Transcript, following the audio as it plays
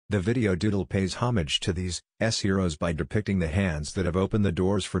The video Doodle pays homage to these heroes by depicting the hands that have opened the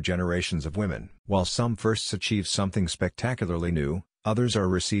doors for generations of women. While some firsts achieve something spectacularly new, others are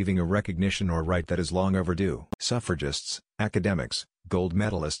receiving a recognition or right that is long overdue. Suffragists, academics, gold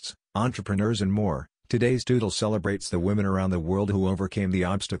medalists, entrepreneurs and more, today's Doodle celebrates the women around the world who overcame the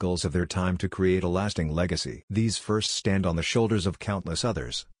obstacles of their time to create a lasting legacy. These firsts stand on the shoulders of countless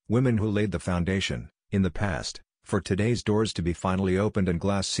others, women who laid the foundation, in the past, for today's doors to be finally opened and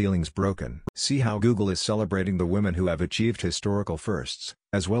glass ceilings broken. See how Google is celebrating the women who have achieved historical firsts,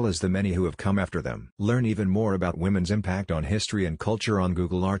 as well as the many who have come after them. Learn even more about women's impact on history and culture on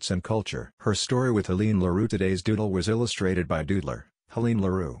Google Arts and Culture. Her story with Helene LaRue. Today's Doodle was illustrated by doodler Helene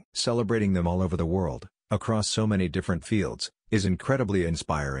LaRue. Celebrating them all over the world, across so many different fields, is incredibly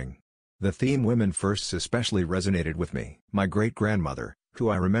inspiring. The theme Women Firsts especially resonated with me. My great-grandmother, who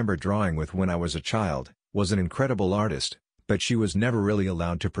I remember drawing with when I was a child, was an incredible artist, but she was never really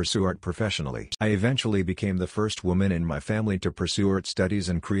allowed to pursue art professionally. I eventually became the first woman in my family to pursue art studies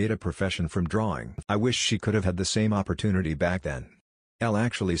and create a profession from drawing. I wish she could have had the same opportunity back then. Elle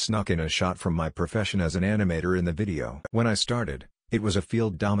actually snuck in a shot from my profession as an animator in the video. When I started, it was a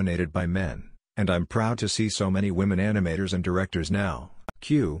field dominated by men, and I'm proud to see so many women animators and directors now.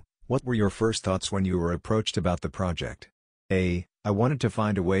 Q. What were your first thoughts when you were approached about the project? A. I wanted to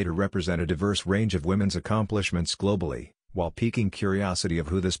find a way to represent a diverse range of women's accomplishments globally, while piquing curiosity of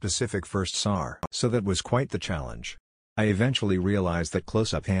who the specific firsts are. So that was quite the challenge. I eventually realized that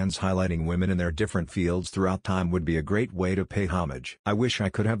close-up hands highlighting women in their different fields throughout time would be a great way to pay homage. I wish I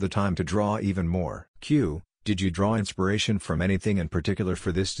could have the time to draw even more. Q. Did you draw inspiration from anything in particular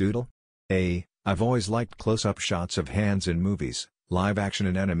for this doodle? A. I've always liked close-up shots of hands in movies, live action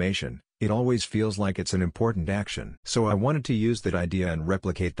and animation. It always feels like it's an important action. So I wanted to use that idea and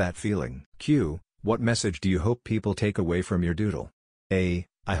replicate that feeling. Q. What message do you hope people take away from your doodle? A.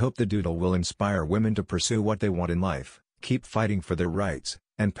 I hope the doodle will inspire women to pursue what they want in life, keep fighting for their rights,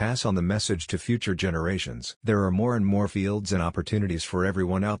 and pass on the message to future generations. There are more and more fields and opportunities for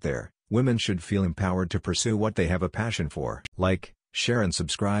everyone out there. Women should feel empowered to pursue what they have a passion for. Like, share and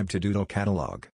subscribe to Doodle Catalog.